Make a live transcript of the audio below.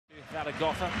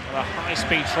Zaragoza on a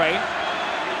high-speed train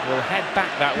will head back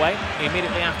that way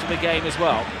immediately after the game as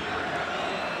well.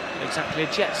 Exactly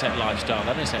a jet-set lifestyle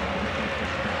then, isn't it?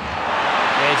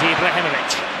 Here's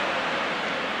Ibrahimovic.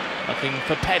 Looking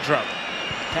for Pedro.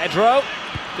 Pedro,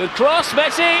 good cross,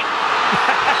 Messi!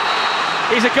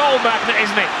 He's a goal magnet,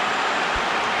 isn't he?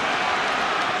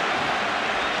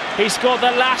 He scored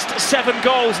the last 7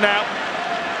 goals now.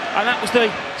 And that was the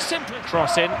simple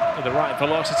cross in with the right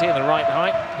velocity and the right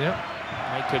height. Yeah.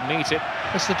 They could meet it.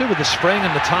 It's to do with the spring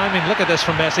and the timing. Look at this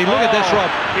from Messi. Look at this, Rob.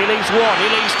 He leaves 1,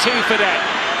 he leaves 2 for that.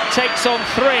 Takes on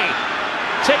 3,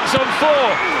 takes on 4,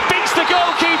 beats the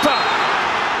goalkeeper.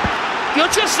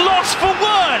 You're just lost for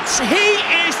words. He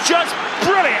is just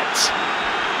brilliant.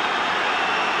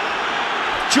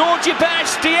 Georgie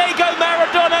Best, Diego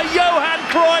Maradona, Johan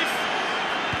Cruyff.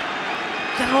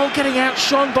 They're all getting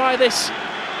outshone by this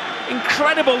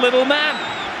incredible little man.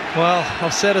 Well,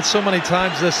 I've said it so many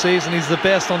times this season, he's the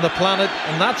best on the planet,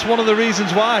 and that's one of the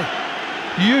reasons why.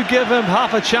 You give him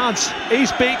half a chance.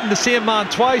 He's beaten the same man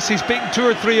twice, he's beaten 2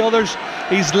 or 3 others,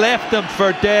 he's left them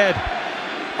for dead.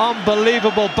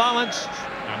 Unbelievable balance.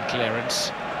 And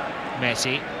clearance.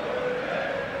 Messi.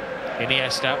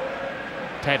 Iniesta.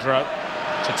 Pedro.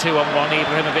 It's a 2-on-1.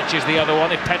 Ibrahimovic is the other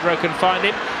one. If Pedro can find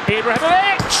him.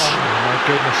 Ibrahimovic! Oh my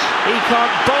goodness. He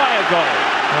can't buy a goal.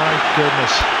 My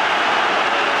goodness.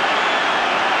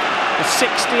 The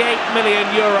 €68 million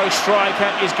striker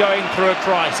is going through a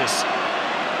crisis.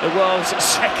 The world's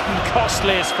second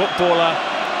costliest footballer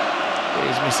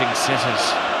is missing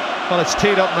sitters. Well, it's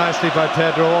teed up nicely by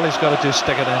Pedro. All he's got to do is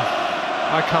stick it in.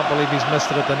 I can't believe he's missed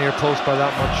it at the near post by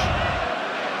that much.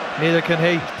 Neither can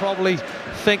he. Probably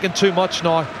thinking too much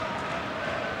now.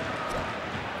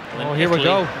 Oh, here we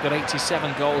go. Got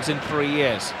 87 goals in 3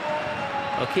 years.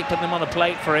 They'll keep putting them on a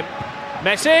plate for him.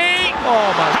 Messi!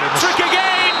 Oh my goodness. Hat-trick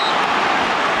again!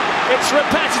 It's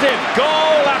repetitive.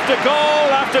 Goal after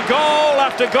goal after goal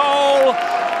after goal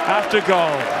after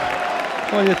goal.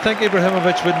 Well, you'd think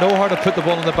Ibrahimovic would know how to put the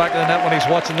ball in the back of the net when he's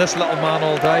watching this little man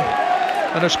all day.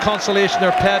 And there's consolation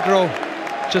there. Pedro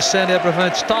just saying to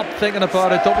Ibrahimovic, stop thinking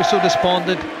about it, don't be so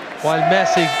despondent. While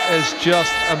Messi is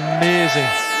just amazing.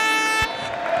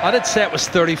 I did say it was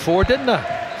 34, didn't I?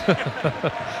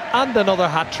 And another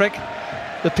hat-trick.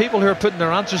 The people who are putting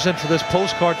their answers in for this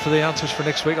postcard for the answers for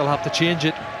next week will have to change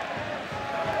it.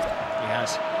 He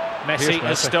has. Messi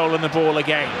has stolen the ball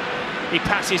again. He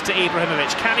passes to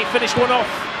Ibrahimovic. Can he finish one off?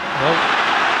 No.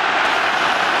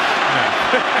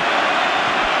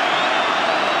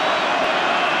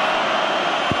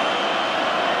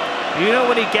 You know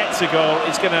when he gets a goal,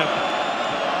 it's going to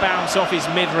bounce off his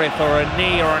midriff or a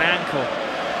knee or an ankle.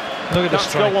 Look at the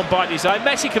strike. Go one by his eye.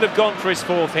 Messi could have gone for his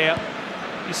 4th here.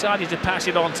 Decided to pass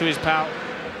it on to his pal.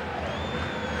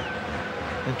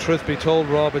 And truth be told,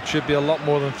 Rob, it should be a lot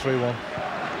more than 3-1.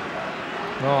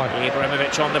 No.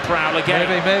 Ibrahimovic on the prowl again.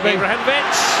 Maybe.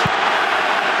 Ibrahimovic.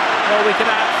 Well, we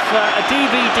could have a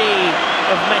DVD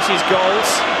of Messi's goals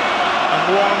and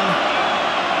one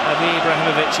of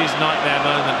Ibrahimovic's nightmare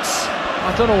moments.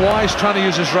 I don't know why he's trying to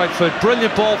use his right foot.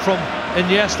 Brilliant ball from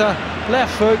Iniesta.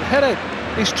 Left foot, hit it.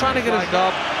 He's trying to get his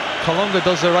goal. Colunga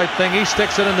does the right thing. He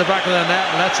sticks it in the back of the net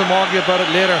and lets him argue about it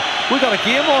later. We got a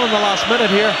game on in the last minute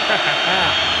here.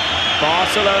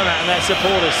 Barcelona and their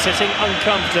supporters sitting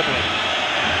uncomfortably.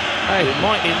 Hey, we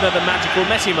might need another magical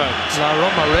Messi moment. La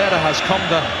Romareda has come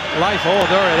to life. Oh,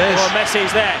 there it is. Oh,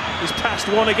 Messi's there. He's passed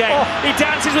one again. Oh. He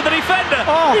dances with the defender.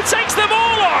 Oh. He takes them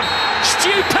all on.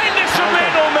 Stupendous from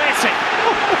Lionel Messi.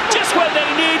 Just when they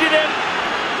needed him,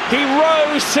 he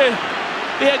rose to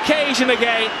the occasion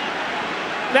again.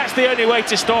 That's the only way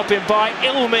to stop him, by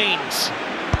ill means.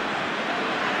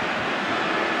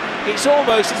 It's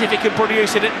almost as if he can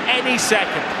produce it at any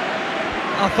second.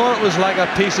 I thought it was like a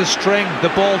piece of string,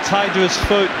 the ball tied to his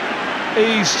foot.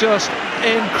 He's just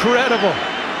incredible.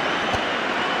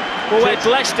 Well, we're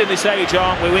blessed in this age,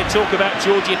 aren't we? We talk about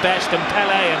Georgie Best and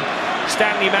Pelé and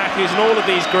Stanley Matthews and all of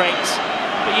these greats.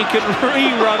 But you can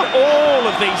rerun all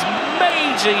of these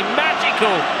major,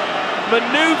 magical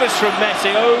manoeuvres from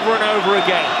Messi over and over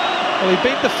again. Well, he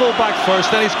beat the full-back first,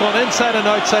 then he's gone inside and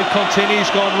outside Contini, he's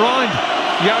gone round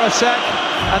Jarosek,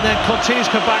 and then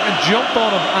Contini's come back and jumped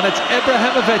on him, and it's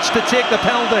Ibrahimovic to take the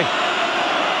penalty.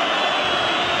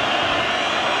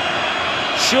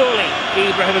 Surely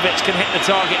Ibrahimovic can hit the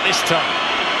target this time.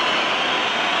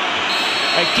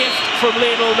 A gift from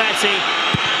Lionel Messi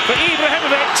for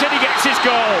Ibrahimovic, and he gets his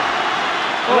goal.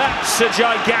 Oh. That's a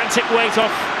gigantic weight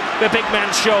off the big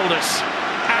man's shoulders,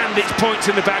 and it's points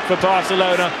in the back for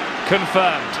Barcelona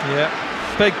confirmed. Yeah,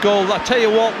 big goal. I tell you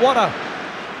what a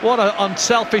What an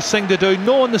unselfish thing to do.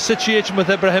 Knowing the situation with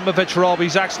Ibrahimovic, Rob,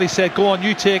 he's actually said, go on,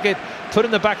 you take it, put it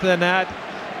in the back of the net,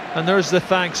 and there's the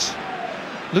thanks.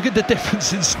 Look at the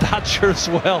difference in stature as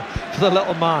well for the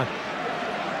little man.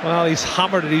 Well, he's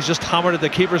hammered it, he's just hammered it. The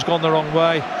keeper's gone the wrong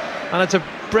way. And it's a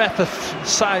breath of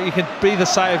sigh. You can breathe a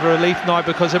sigh of relief now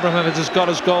because Ibrahimovic has got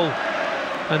his goal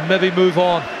and maybe move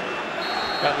on.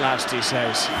 At last, he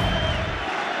says.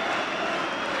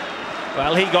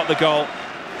 Well, he got the goal,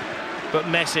 but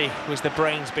Messi was the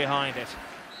brains behind it.